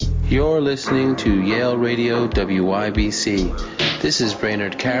You're listening to Yale Radio WYBC. This is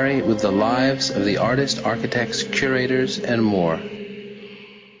Brainerd Carey with the lives of the artists, architects, curators, and more.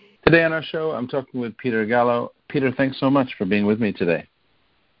 Today on our show, I'm talking with Peter Gallo. Peter, thanks so much for being with me today.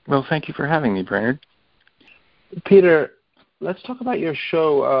 Well, thank you for having me, Brainerd. Peter, let's talk about your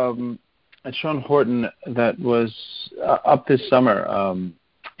show at Sean Horton that was up this summer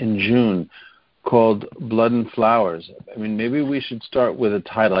in June, called Blood and Flowers. I mean, maybe we should start with a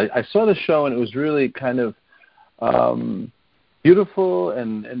title. I saw the show, and it was really kind of beautiful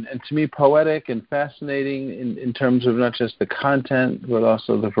and to me poetic and fascinating in terms of not just the content, but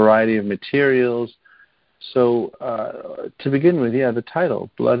also the variety of materials. So to begin with, the title,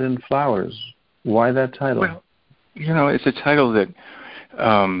 Blood and Flowers. Why that title? Well, it's a title that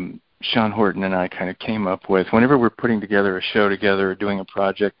Sean Horton and I kind of came up with. Whenever we're putting together a show together or doing a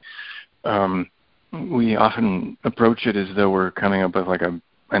project, we often approach it as though we're coming up with like an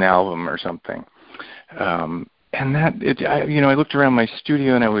album or something. And I looked around my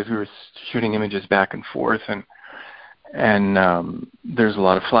studio and we were shooting images back and forth, and there's a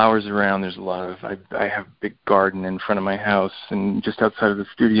lot of flowers around. There's a lot of I have a big garden in front of my house and just outside of the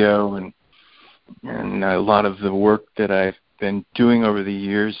studio, and a lot of the work that I've been doing over the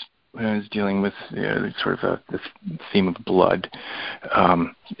years is dealing with sort of the theme of blood.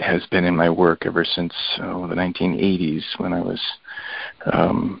 Has been in my work ever since the 1980s, when I was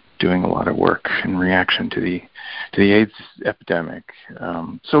doing a lot of work in reaction to the AIDS epidemic.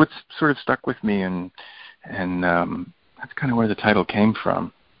 So it's sort of stuck with me, and that's kind of where the title came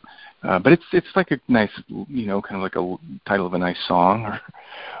from. But it's like a nice, kind of like a title of a nice song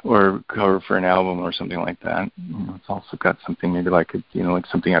or cover for an album or something like that. It's also got something maybe like like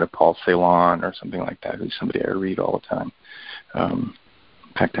something out of Paul Celan or something like that, who's somebody I read all the time.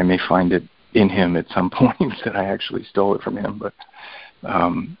 In fact, I may find it in him at some point that I actually stole it from him. But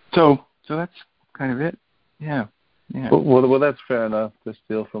so that's kind of it. Yeah. Well, that's fair enough to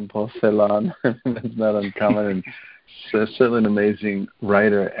steal from Paul Celan. That's not uncommon, and certainly an amazing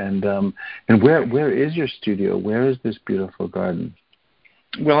writer. And where is your studio? Where is this beautiful garden?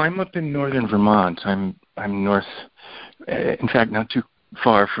 Well, I'm up in northern Vermont. I'm north, in fact, not too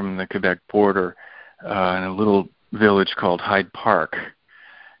far from the Quebec border, in a little village called Hyde Park,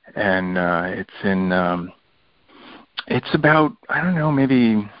 and it's about, I don't know,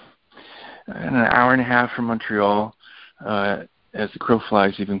 maybe an hour and a half from Montreal. As the crow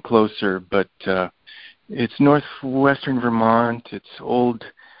flies, even closer, but it's northwestern Vermont. It's old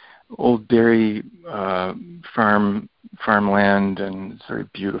dairy farmland, and it's very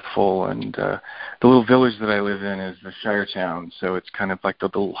beautiful. And the little village that I live in is the Shire town, so it's kind of like the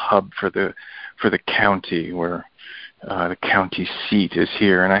little hub for the county, where the county seat is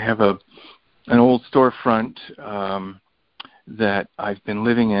here. And I have an old storefront that I've been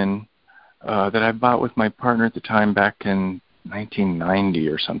living in, that I bought with my partner at the time back in 1990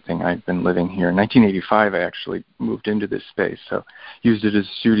 or something. I've been living here. In 1985, I actually moved into this space, so used it as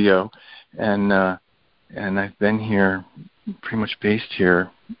a studio, and I've been here, pretty much based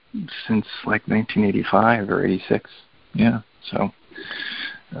here, since like 1985 or 86. Yeah, so.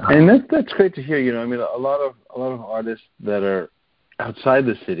 And that's great to hear. I mean, a lot of artists that are outside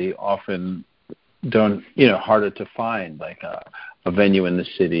the city often don't, harder to find, like a venue in the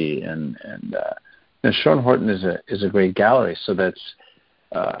city, and Sean Horton is a great gallery, so that's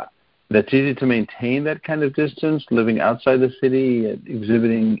easy to maintain that kind of distance, living outside the city,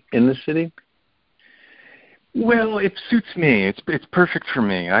 exhibiting in the city. Well, it suits me. It's perfect for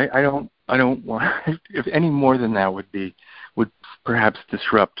me. I don't want, if any more than that would perhaps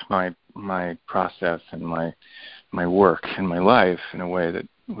disrupt my process and my work and my life in a way that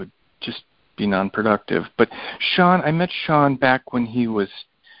would just be non-productive. But I met Sean back when he was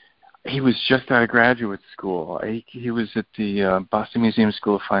just out of graduate school. He was at the Boston Museum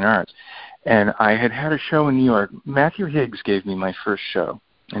School of Fine Arts, and I had a show in New York. Matthew Higgs gave me my first show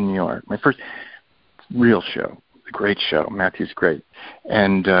in New York, my first real show, a great show. Matthew's great.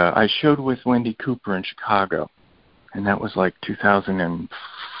 And I showed with Wendy Cooper in Chicago, and that was like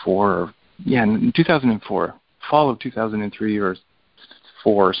 2004, 2004, fall of 2003 or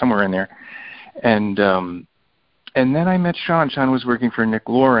 4, somewhere in there. And then I met Sean. Sean was working for Nick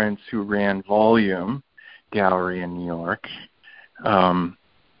Lawrence, who ran Volume Gallery in New York. And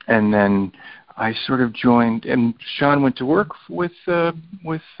then I sort of joined, and Sean went to work with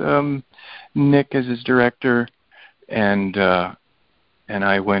Nick as his director, and I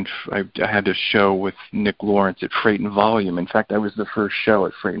had a show with Nick Lawrence at Freight and Volume. In fact, I was the first show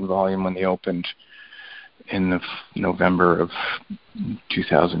at Freight and Volume when they opened November of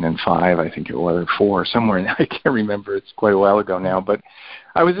 2005, I think it was, or 4, somewhere in there. I can't remember. It's quite a while ago now, but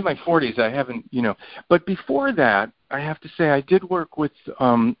I was in my 40s. I haven't, but before that, I have to say I did work with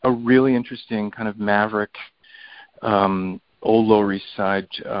a really interesting kind of maverick old Lower East Side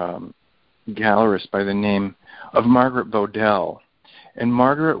gallerist by the name of Margaret Bodell. And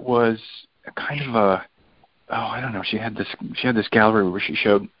Margaret was kind of I don't know, she had this gallery where she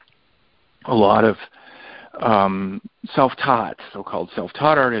showed a lot of so-called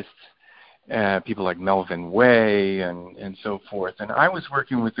self-taught artists, people like Melvin Way and so forth. And I was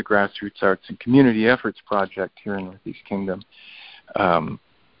working with the Grassroots Arts and Community Efforts Project here in Northeast Kingdom,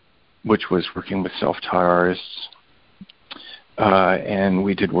 which was working with self-taught artists. And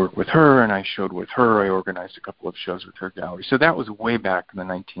we did work with her, and I showed with her. I organized a couple of shows with her gallery. So that was way back in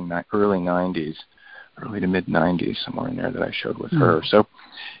the early to mid 90s, somewhere in there that I showed with her. So,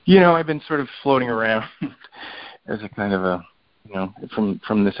 I've been sort of floating around as a kind of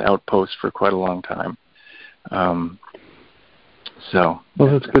from this outpost for quite a long time. Well,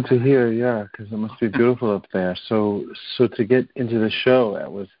 that's good to hear, yeah, because it must be beautiful up there. So to get into the show,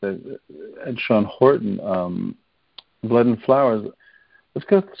 that was at Sean Horton, Blood and Flowers. Let's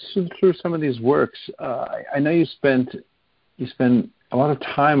go through some of these works. I know you spent a lot of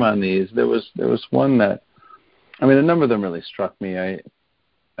time on these. There was one that, a number of them really struck me. I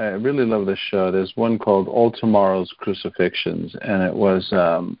really love this show. There's one called All Tomorrow's Crucifixions, and it was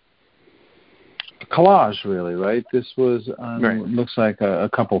a collage, really, right? This was right. Looks like a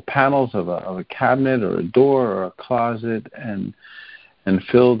couple panels of a cabinet or a door or a closet, and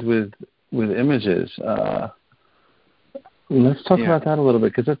filled with images. Let's talk about that a little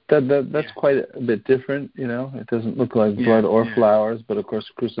bit, because that's quite a bit different. It doesn't look like blood or flowers, but of course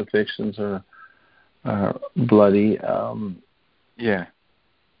crucifixions are bloody.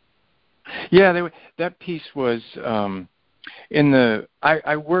 That piece was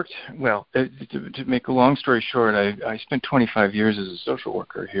I worked, to make a long story short, I spent 25 years as a social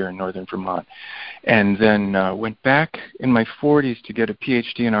worker here in northern Vermont, and then went back in my 40s to get a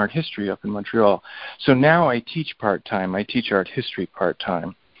PhD in art history up in Montreal. So now I teach part-time. I teach art history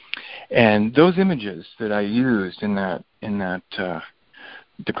part-time. And those images that I used in that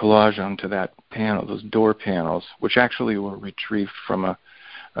the collage onto that panel, those door panels, which actually were retrieved from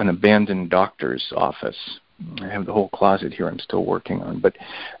an abandoned doctor's office. I have the whole closet here I'm still working on. But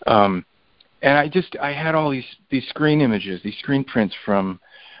and I had all these screen images, these screen prints from,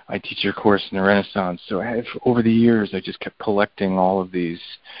 I teach a course in the Renaissance. So over the years, I just kept collecting all of these,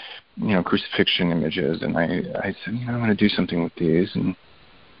 crucifixion images. And I said, I'm going to do something with these. And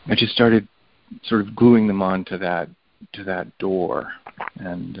I just started sort of gluing them onto that door.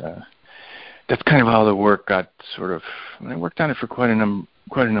 And that's kind of how the work got sort of, I worked on it for quite a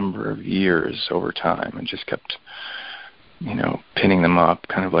number of years over time, and just kept, pinning them up,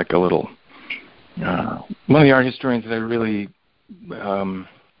 kind of like a little. One of the art historians that I really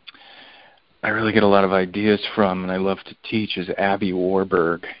get a lot of ideas from, and I love to teach, is Abby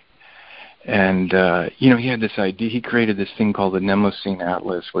Warburg. And he had this idea. He created this thing called the Mnemosyne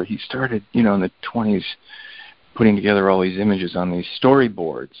Atlas, where he started, in the 20s, putting together all these images on these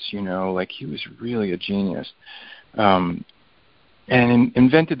storyboards. Like he was really a genius. And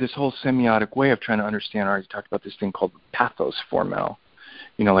invented this whole semiotic way of trying to understand art. He talked about this thing called pathos formel.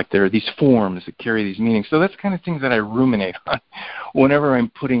 Like there are these forms that carry these meanings. So that's kind of things that I ruminate on whenever I'm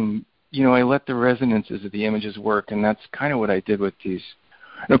putting, I let the resonances of the images work, and that's kind of what I did with these.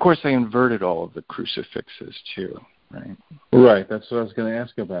 And, of course, I inverted all of the crucifixes, too, right? Right, that's what I was going to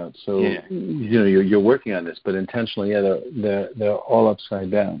ask about. So, you're working on this, but intentionally, they're all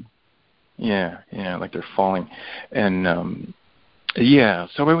upside down. Yeah, like they're falling. And,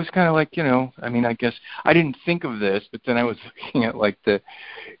 so it was kind of like, I guess I didn't think of this, but then I was looking at like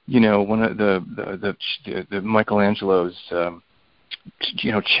one of the Michelangelo's,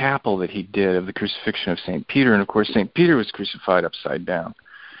 chapel that he did of the crucifixion of St. Peter. And of course, St. Peter was crucified upside down.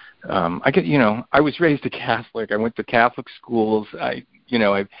 I was raised a Catholic. I went to Catholic schools. I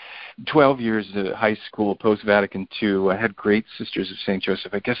 12 years at high school, post-Vatican II. I had great Sisters of St.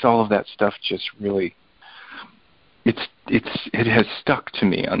 Joseph. I guess all of that stuff just really, it has stuck to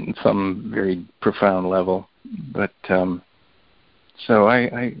me on some very profound level. But so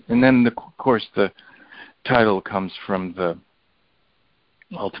and then of course the title comes from the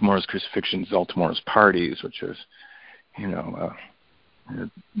All Tomorrow's Crucifixions, All Tomorrow's Parties, which is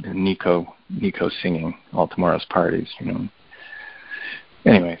Nico singing All Tomorrow's Parties.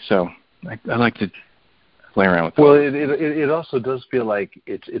 Anyway, so I like to play around with that. Well, it also does feel like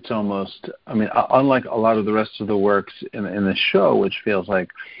it's almost, unlike a lot of the rest of the works in the show, which feels like,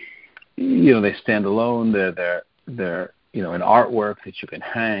 they stand alone. They're an artwork that you can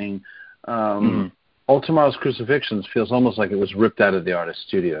hang. All Tomorrow's Crucifixions feels almost like it was ripped out of the artist's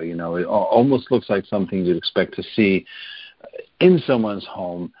studio. It almost looks like something you'd expect to see in someone's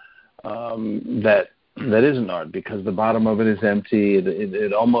home that isn't art, because the bottom of it is empty.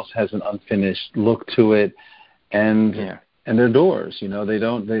 It almost has an unfinished look to it, and they're doors. They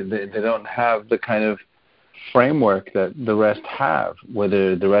don't have the kind of framework that the rest have.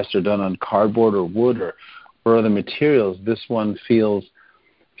 Whether the rest are done on cardboard or wood or other materials, this one feels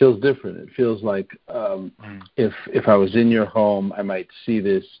different. It feels like if I was in your home, I might see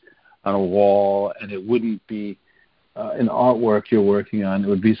this on a wall, and it wouldn't be an artwork you're working on. It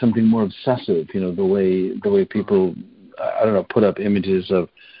would be something more obsessive. The way people, put up images of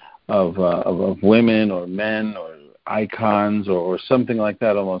women or men or icons or something like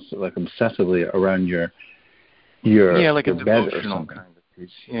that, almost like obsessively around your like a devotional kind of piece.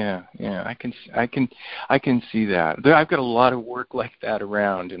 Yeah, I can see that. I've got a lot of work like that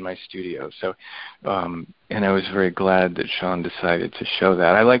around in my studio. So, and I was very glad that Sean decided to show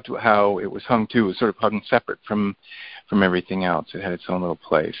that. I liked how it was hung too. It was sort of hung separate from everything else. It had its own little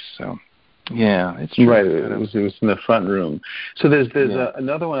place. So, yeah, it's true. Right. It was in the front room. So there's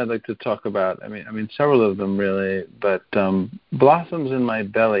another one I'd like to talk about. I mean, several of them really, but Blossoms in My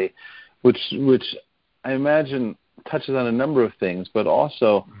Belly, which I imagine touches on a number of things, but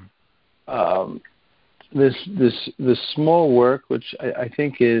also this small work, which I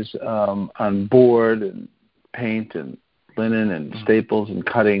think is on board and paint and linen and staples and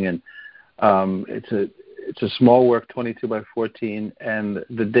cutting, and it's a small work, 22 by 14, and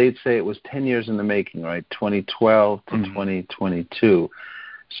the dates say it was 10 years in the making, right? 2012 to 2022.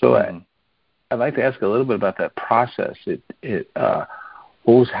 So I'd like to ask a little bit about that process.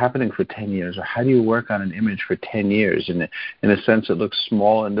 What was happening for 10 years, or how do you work on an image for 10 years? In a sense, it looks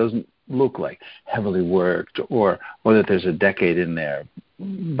small and doesn't look like heavily worked, or that there's a decade in there.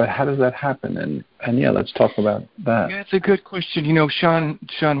 But how does that happen? And let's talk about that. Yeah, it's a good question. Sean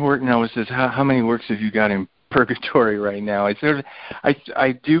Horton always says, how many works have you got in purgatory right now?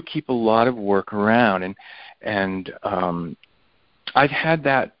 I do keep a lot of work around, and I've had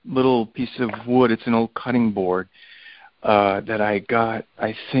that little piece of wood. It's an old cutting board that I got,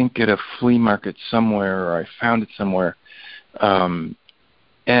 I think, at a flea market somewhere, or I found it somewhere, and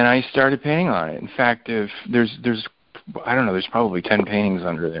I started painting on it. In fact, if there's probably 10 paintings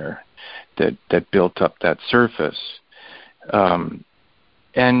under there that built up that surface.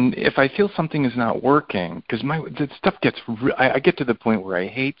 And if I feel something is not working, because the stuff I get to the point where I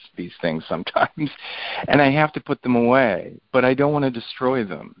hate these things sometimes, and I have to put them away, but I don't want to destroy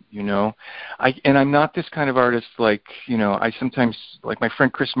them, and I'm not this kind of artist I sometimes, like my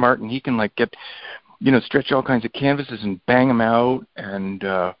friend Chris Martin, he can get, stretch all kinds of canvases and bang them out, and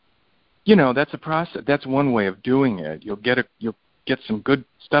that's a process. That's one way of doing it. You'll get some good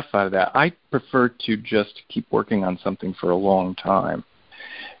stuff out of that. I prefer to just keep working on something for a long time.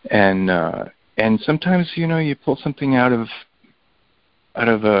 And sometimes, you pull something out of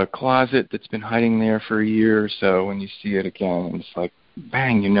a closet that's been hiding there for a year or so, and you see it again, and it's like,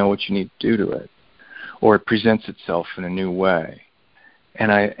 bang, you know what you need to do to it. Or it presents itself in a new way.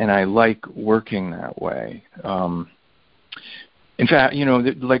 And I like working that way. In fact,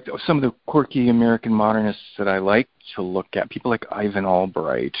 like some of the quirky American modernists that I like to look at, people like Ivan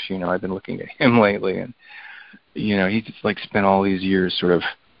Albright, I've been looking at him lately, and, he's spent all these years sort of,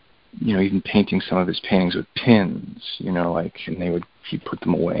 even painting some of his paintings with pins, and he'd put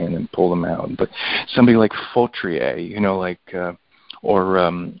them away and then pull them out. But somebody like Fautrier,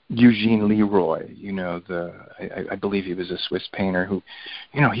 or Eugene Leroy, I believe he was a Swiss painter who,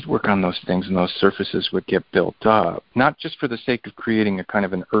 he'd work on those things, and those surfaces would get built up, not just for the sake of creating a kind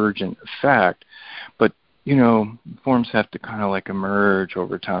of an urgent effect, but, forms have to kind of emerge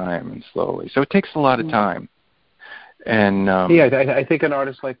over time and slowly. So it takes a lot of time. And I think an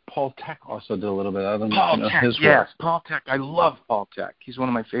artist like Paul Thek also did a little bit. I don't know his work. Yes, Paul Thek. I love Paul Thek. He's one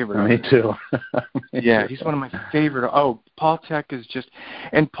of my favorite. Me too. Yeah, he's one of my favorite. Oh, Paul Thek is just,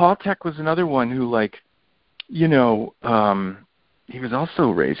 and Paul Thek was another one who, he was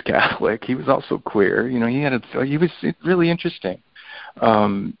also raised Catholic. He was also queer. He was really interesting,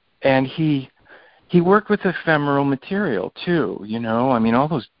 and he worked with ephemeral material too. All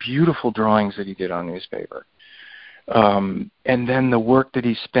those beautiful drawings that he did on newspaper. And then the work that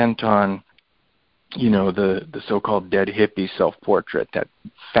he spent on, the so-called dead hippie self-portrait, that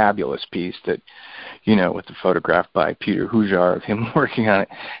fabulous piece that, with the photograph by Peter Hujar of him working on it.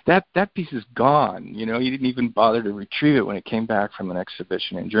 That piece is gone. He didn't even bother to retrieve it when it came back from an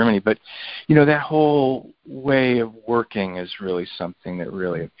exhibition in Germany. But, that whole way of working is really something that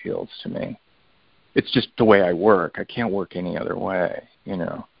really appeals to me. It's just the way I work. I can't work any other way,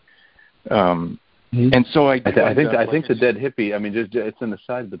 And so I think the dead hippie. I mean, it's an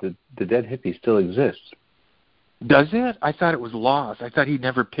aside, but the dead hippie still exists. Does it? I thought it was lost. I thought he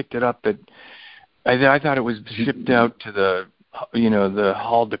never picked it up. I thought it was shipped out to the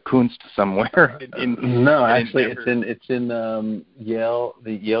Hall de Kunst somewhere. It's in Yale.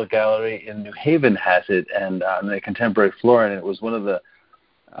 The Yale Gallery in New Haven has it, and on the contemporary floor. And it was one of the.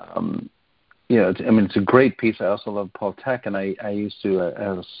 It's a great piece. I also love Paul Thek, and I used to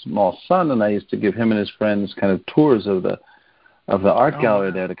have a small son, and I used to give him and his friends kind of tours of the art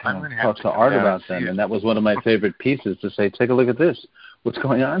gallery there to kind of talk to Art about them. And that was one of my favorite pieces, to say, take a look at this. What's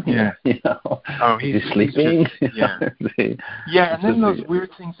going on here? Yeah. He's sleeping. And then those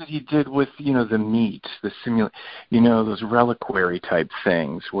weird things that he did with the meat, the those reliquary type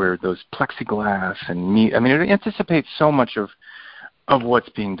things, where those plexiglass and meat. I mean, it anticipates so much of what's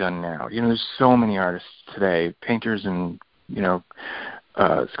being done now. There's so many artists today, painters and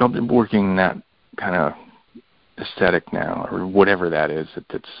sculptors working that kind of aesthetic now, or whatever that is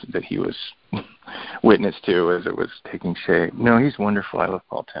that he was witness to as it was taking shape. No, he's wonderful. I love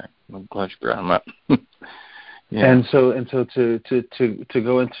Paul Thek. I'm glad you brought him up. And so to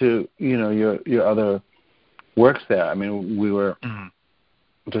go into your other works there. I mean, we were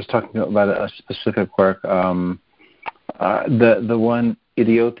just talking about a specific work. The one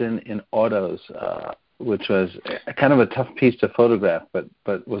Idioten in Autos, which was kind of a tough piece to photograph, but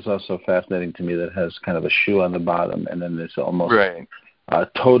was also fascinating to me. That has kind of a shoe on the bottom, and then there's almost a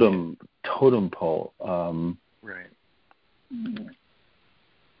totem pole. Right.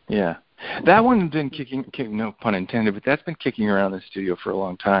 Yeah, that one's been kicking. No pun intended, but that's been kicking around the studio for a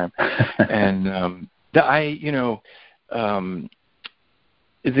long time, and the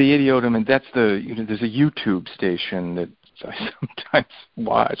Idiotum, and that's there's a YouTube station that I sometimes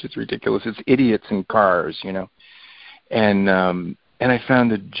watch. It's ridiculous. It's Idiots in Cars, and I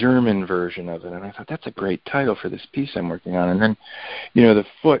found the German version of it, and I thought that's a great title for this piece I'm working on. And then, the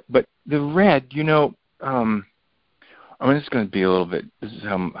foot, but the red, it's going to be a little bit. This is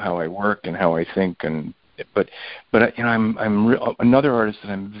how I work and how I think, but I'm another artist that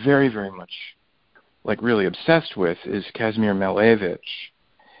I'm very, very much really obsessed with is Kazimir Malevich.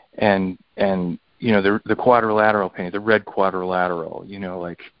 And the quadrilateral painting, the red quadrilateral,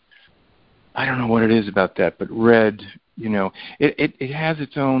 I don't know what it is about that, but red, it has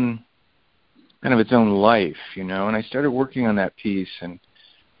its own life, and I started working on that piece, and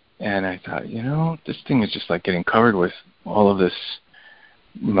I thought, this thing is just like getting covered with all of this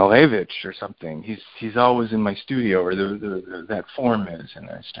Malevich or something. He's always in my studio, or that form is, and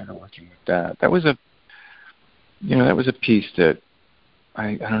I started working with that. That was a piece that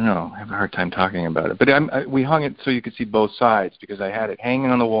I don't know. I have a hard time talking about it. But we hung it so you could see both sides, because I had it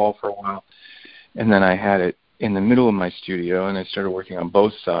hanging on the wall for a while, and then I had it in the middle of my studio, and I started working on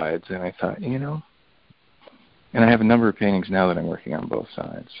both sides, and I thought, and I have a number of paintings now that I'm working on both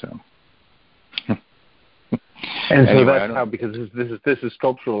sides. So. And anyway, so that's how, because this is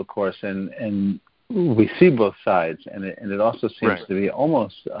sculptural, of course, and we see both sides, and it also seems to be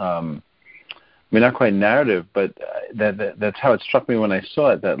almost. Not quite narrative, but that's how it struck me when I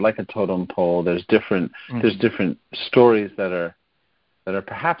saw it. That, like a totem pole, there's different stories that are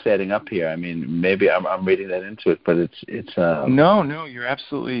perhaps adding up here. I mean, maybe I'm reading that into it, but it's. No, you're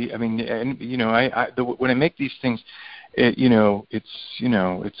absolutely. I mean, and when I make these things,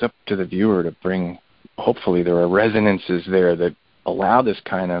 it's up to the viewer to bring. Hopefully, there are resonances there that allow this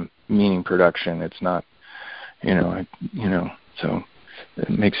kind of meaning production. It's not, so. It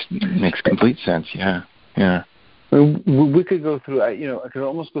makes complete sense. Yeah. We could go through. I could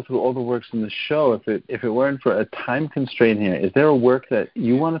almost go through all the works in the show if it weren't for a time constraint here. Is there a work that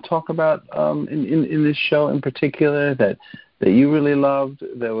you want to talk about in this show in particular that you really loved?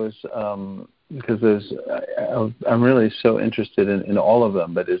 There was because I'm really so interested in all of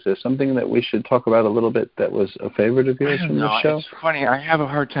them. But is there something that we should talk about a little bit that was a favorite of yours from the show? It's funny. I have a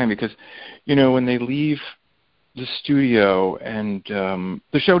hard time because when they leave the studio, and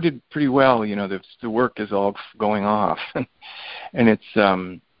the show did pretty well. The work is all going off, and it's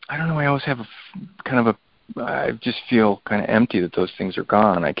I don't know. I always have I just feel kind of empty that those things are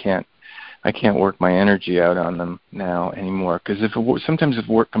gone. I can't work my energy out on them now anymore, because sometimes if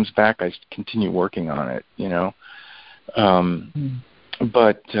work comes back, I continue working on it.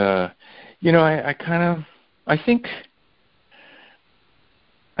 But I think,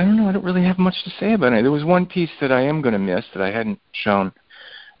 I don't know, I don't really have much to say about it. There was one piece that I am going to miss that I hadn't shown,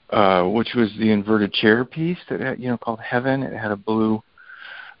 which was the inverted chair piece that had, called Heaven. It had a blue.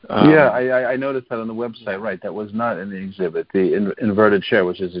 I noticed that on the website. Right, that was not in the exhibit. The inverted chair,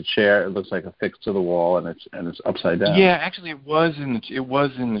 which is a chair, it looks like affixed to the wall, and it's upside down. Yeah, actually, it was in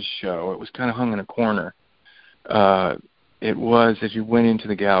the show. It was kind of hung in a corner. It was, as you went into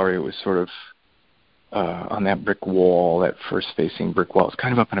the gallery, it was sort of on that brick wall, that first-facing brick wall. It's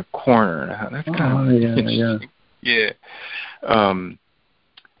kind of up in a corner. That's kind of interesting. Yeah.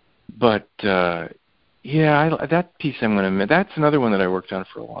 That piece I'm going to admit, that's another one that I worked on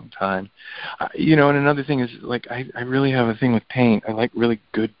for a long time. And another thing is, like, I really have a thing with paint. I like really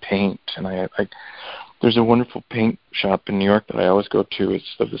good paint, and there's a wonderful paint shop in New York that I always go to.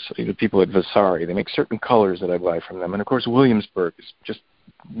 It's the people at Vasari. They make certain colors that I buy from them, and of course Williamsburg is just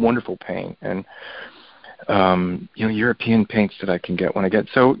wonderful paint, and European paints that I can get when I get.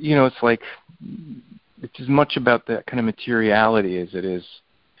 So it's like it's as much about that kind of materiality as it is.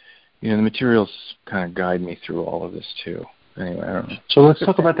 The materials kind of guide me through all of this too. Anyway, I don't know. So let's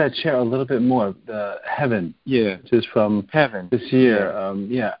talk about that chair a little bit more. The Heaven, which is from Heaven this year.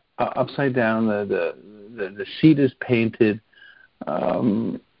 Upside down. The seat is painted.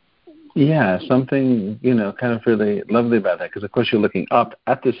 Something kind of really lovely about that, because of course you're looking up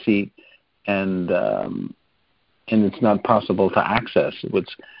at the seat, and it's not possible to access,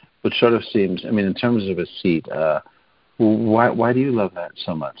 which sort of seems. I mean, in terms of a seat. Why do you love that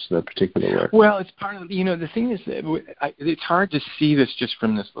so much, that particular work? Well, it's part of, the thing is that it's hard to see this just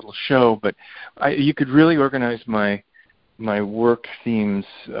from this little show, but you could really organize my work themes,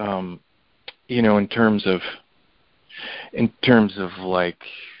 in terms of like,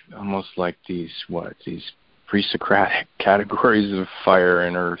 almost like these pre-Socratic categories of fire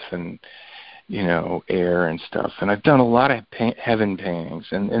and earth and, air and stuff. And I've done a lot of heaven paintings,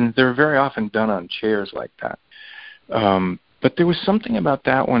 and they're very often done on chairs like that. But there was something about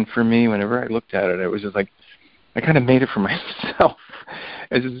that one for me. Whenever I looked at it, it was just like I kind of made it for myself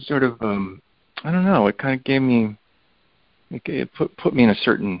as a sort of I don't know. It kind of gave me, it put me in a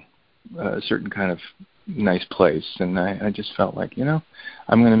certain kind of nice place, and I just felt like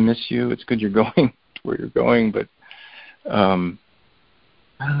I'm going to miss you. It's good you're going to where you're going, but I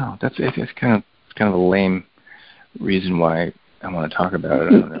don't know. It's kind of a lame reason why I want to talk about it. I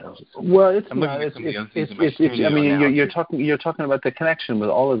don't know. Well, it's not. You're talking about the connection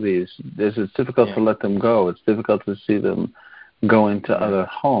with all of these. It's difficult to let them go. It's difficult to see them go into other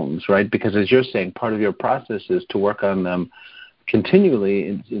homes, right? Because as you're saying, part of your process is to work on them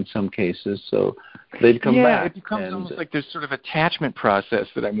continually in some cases, so they'd come back. Yeah, it becomes almost like there's sort of attachment process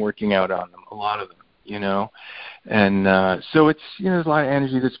that I'm working out on them, a lot of them, And so it's, there's a lot of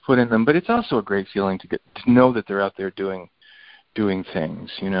energy that's put in them, but it's also a great feeling to know that they're out there doing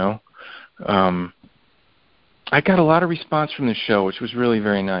things, I got a lot of response from the show, which was really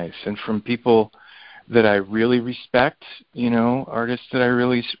very nice, and from people that I really respect, artists that I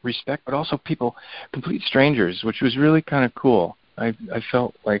really respect, but also people, complete strangers, which was really kind of cool. I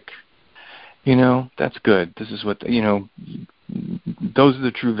felt like, that's good. This is what, those are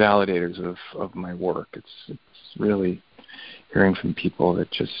the true validators of my work. It's really hearing from people that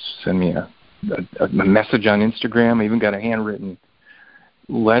just send me a message on Instagram. I even got a handwritten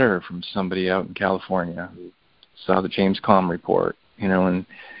letter from somebody out in California who saw the James Combe report, and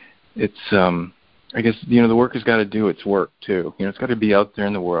it's, I guess, the work has got to do its work too. It's got to be out there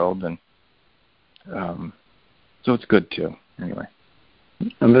in the world, and so it's good too. Anyway.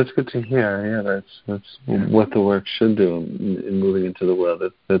 And that's good to hear. Yeah, that's what the work should do in moving into the world.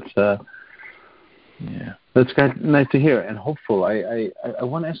 That's nice to hear and hopeful. I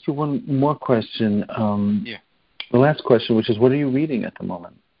want to ask you one more question. The last question, which is, what are you reading at the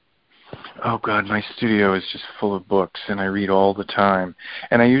moment? Oh God, my studio is just full of books, and I read all the time.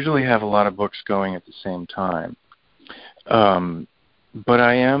 And I usually have a lot of books going at the same time. But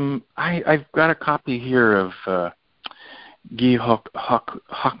I've got a copy here of Guy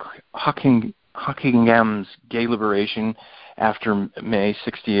Hockingham's Gay Liberation after May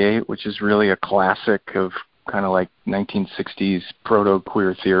 '68, which is really a classic of kind of like 1960s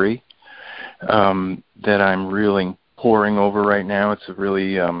proto-queer theory that I'm really poring over right now. It's a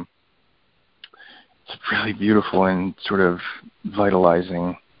really beautiful and sort of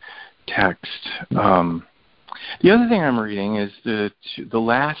vitalizing text. The other thing I'm reading is the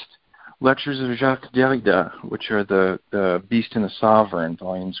last lectures of Jacques Derrida, which are the Beast and the Sovereign,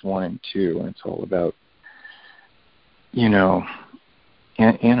 volumes 1 and 2, and it's all about,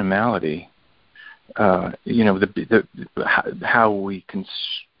 animality. How we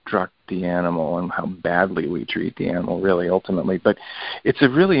construct the animal and how badly we treat the animal, really, ultimately. But it's a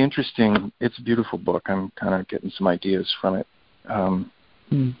really interesting, it's a beautiful book. I'm kind of getting some ideas from it. I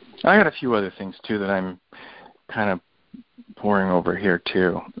got a few other things, too, that I'm kind of pouring over here,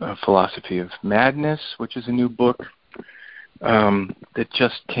 too. Philosophy of Madness, which is a new book that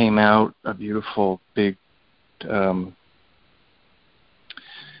just came out, a beautiful, big tome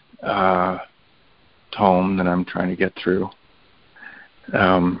that I'm trying to get through.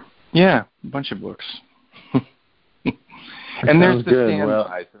 A bunch of books. And there's the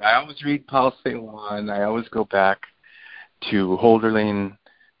standbys. I always read Paul Celan. I always go back to Hölderlin,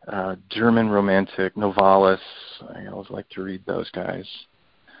 German Romantic, Novalis. I always like to read those guys.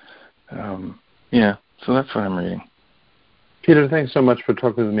 So that's what I'm reading. Peter, thanks so much for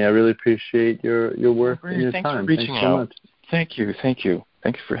talking with me. I really appreciate your work and your thanks time. For reaching thanks so out. much. Thank you. Thank you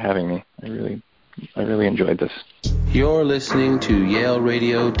for having me. I really enjoyed this. You're listening to Yale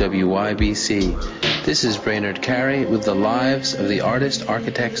Radio WYBC. This is Brainerd Carey with the lives of the artists,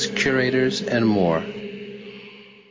 architects, curators, and more.